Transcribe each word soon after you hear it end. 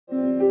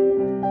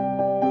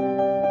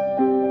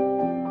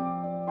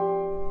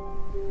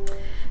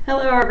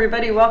Hello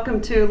everybody, welcome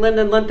to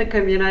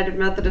Linden-Linthicum United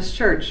Methodist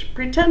Church.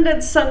 Pretend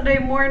it's Sunday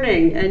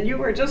morning and you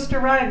are just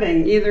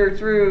arriving either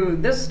through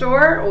this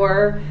door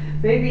or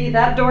maybe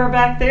that door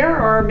back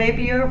there or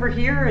maybe over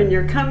here, and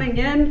you're coming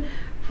in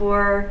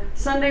for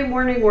Sunday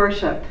morning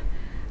worship.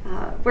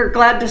 We're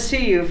glad to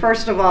see you,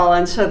 first of all,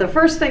 and so the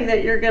first thing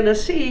that you're going to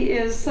see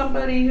is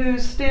somebody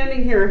who's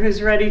standing here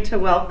who's ready to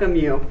welcome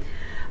you.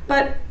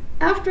 But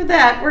after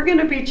that, we're going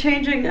to be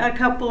changing a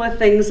couple of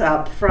things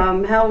up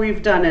from how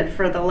we've done it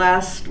for the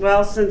last,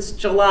 well, since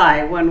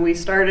July when we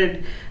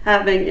started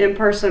having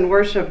in-person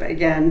worship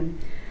again.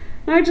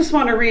 And I just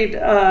want to read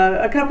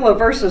a couple of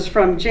verses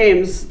from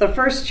James, the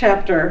first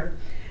chapter.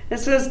 It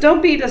says,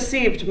 "Don't be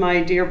deceived,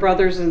 my dear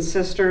brothers and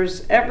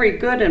sisters. Every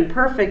good and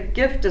perfect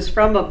gift is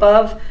from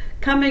above,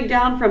 coming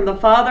down from the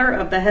Father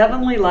of the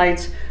heavenly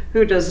lights,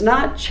 who does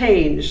not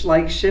change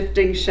like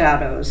shifting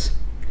shadows."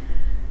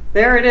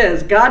 There it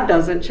is. God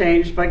doesn't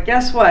change, but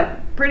guess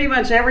what? Pretty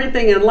much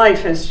everything in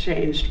life has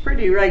changed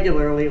pretty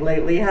regularly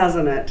lately,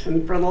 hasn't it?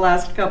 And for the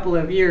last couple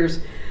of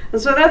years.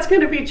 And so that's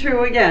going to be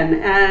true again,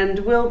 and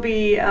we'll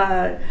be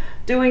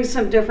doing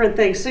some different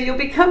things. So you'll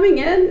be coming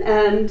in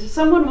and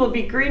someone will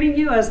be greeting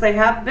you, as they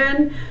have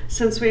been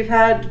since we've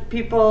had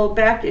people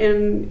back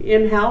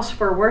in-house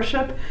for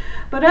worship.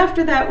 But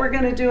after that, we're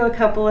going to do a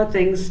couple of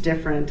things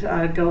different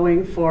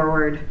going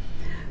forward.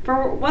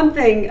 For one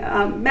thing,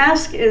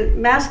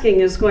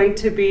 masking is going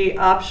to be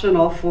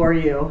optional for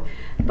you,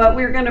 but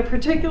we're going to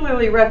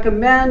particularly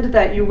recommend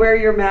that you wear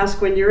your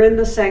mask when you're in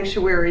the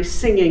sanctuary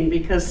singing,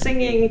 because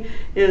singing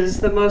is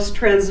the most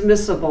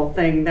transmissible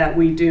thing that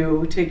we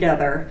do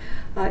together.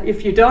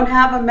 If you don't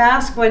have a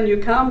mask when you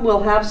come,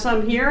 we'll have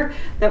some here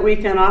that we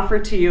can offer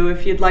to you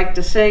if you'd like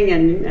to sing,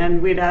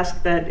 and we'd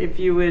ask that if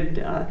you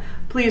would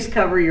please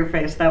cover your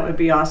face. That would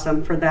be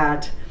awesome for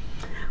that.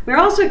 We're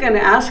also going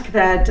to ask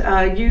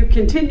that you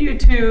continue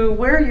to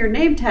wear your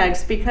name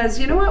tags, because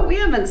you know what? We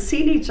haven't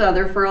seen each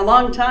other for a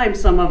long time,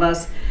 some of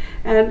us.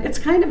 And it's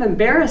kind of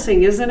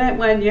embarrassing, isn't it,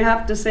 when you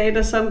have to say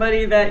to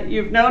somebody that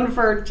you've known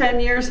for 10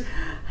 years,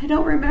 "I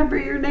don't remember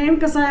your name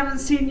because I haven't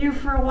seen you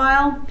for a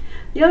while."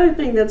 The other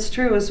thing that's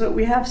true is that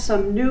we have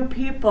some new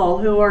people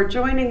who are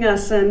joining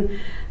us, and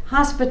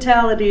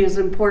hospitality is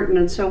important,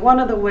 and so one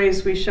of the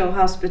ways we show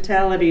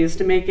hospitality is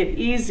to make it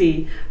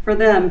easy for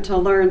them to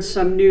learn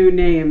some new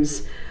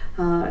names.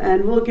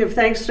 And we'll give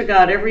thanks to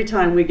God every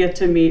time we get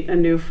to meet a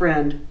new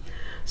friend.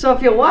 So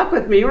if you'll walk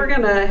with me, we're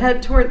going to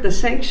head toward the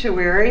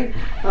sanctuary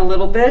a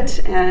little bit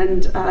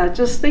and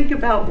just think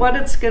about what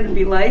it's going to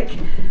be like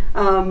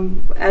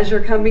as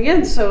you're coming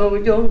in. So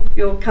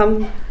you'll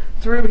come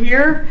through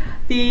here.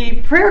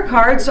 The prayer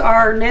cards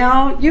are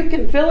now, you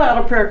can fill out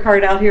a prayer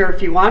card out here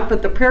if you want,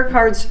 but the prayer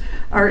cards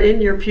are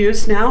in your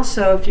pews now.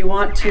 So if you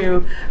want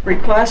to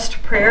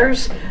request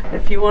prayers,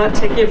 if you want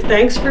to give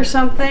thanks for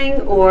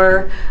something,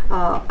 or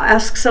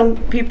ask some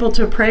people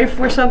to pray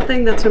for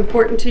something that's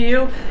important to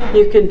you,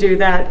 you can do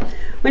that.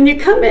 When you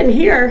come in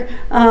here,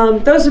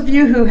 those of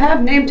you who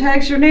have name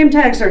tags, your name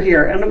tags are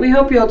here, and we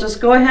hope you'll just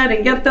go ahead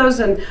and get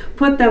those and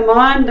put them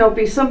on. There'll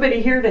be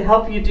somebody here to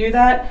help you do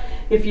that.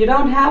 If you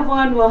don't have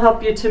one, we'll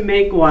help you to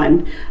make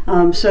one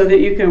so that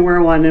you can wear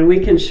one, and we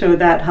can show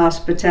that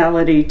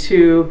hospitality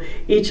to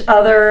each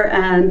other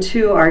and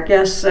to our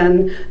guests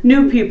and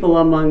new people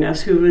among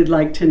us who would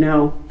like to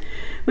know.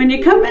 When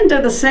you come into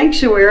the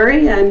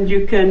sanctuary, and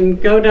you can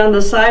go down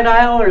the side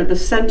aisle or the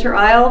center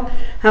aisle,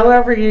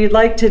 however you'd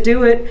like to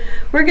do it,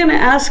 we're going to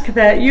ask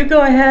that you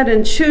go ahead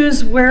and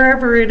choose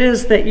wherever it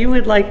is that you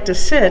would like to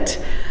sit.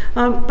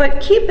 But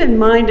keep in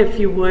mind, if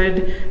you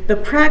would, the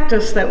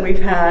practice that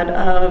we've had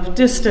of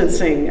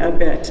distancing a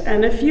bit.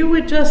 And if you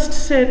would just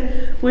sit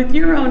with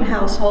your own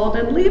household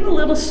and leave a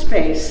little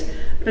space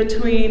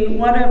between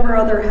whatever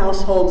other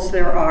households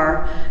there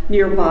are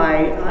nearby.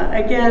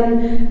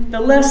 Again, the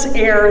less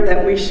air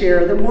that we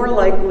share, the more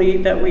likely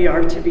that we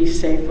are to be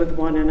safe with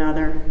one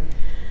another.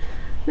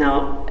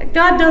 Now,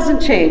 God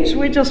doesn't change.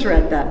 We just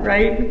read that,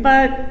 right?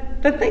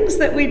 But the things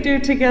that we do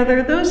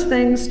together, those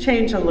things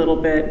change a little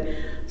bit.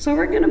 So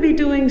we're going to be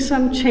doing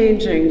some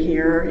changing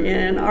here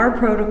in our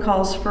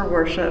protocols for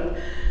worship.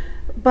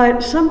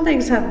 But some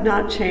things have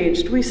not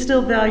changed. We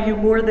still value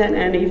more than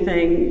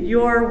anything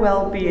your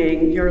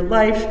well-being, your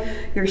life,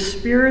 your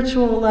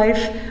spiritual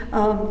life,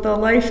 the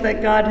life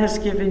that God has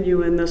given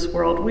you in this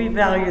world. We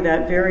value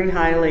that very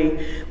highly.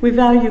 We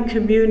value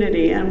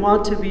community and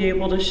want to be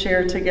able to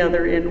share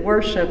together in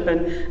worship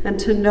and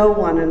to know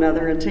one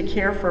another and to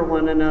care for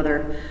one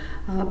another.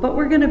 But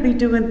we're going to be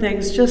doing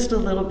things just a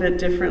little bit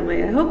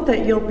differently. I hope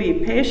that you'll be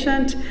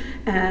patient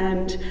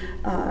and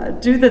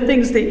do the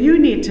things that you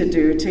need to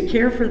do to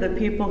care for the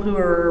people who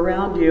are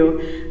around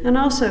you, and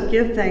also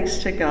give thanks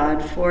to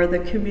God for the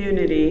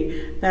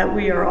community that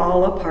we are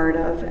all a part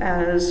of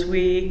as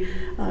we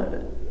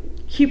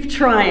keep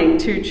trying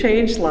to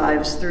change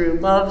lives through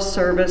love,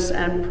 service,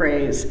 and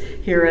praise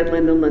here at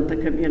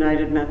Linden-Linthicum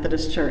United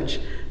Methodist Church.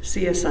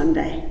 See you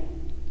Sunday.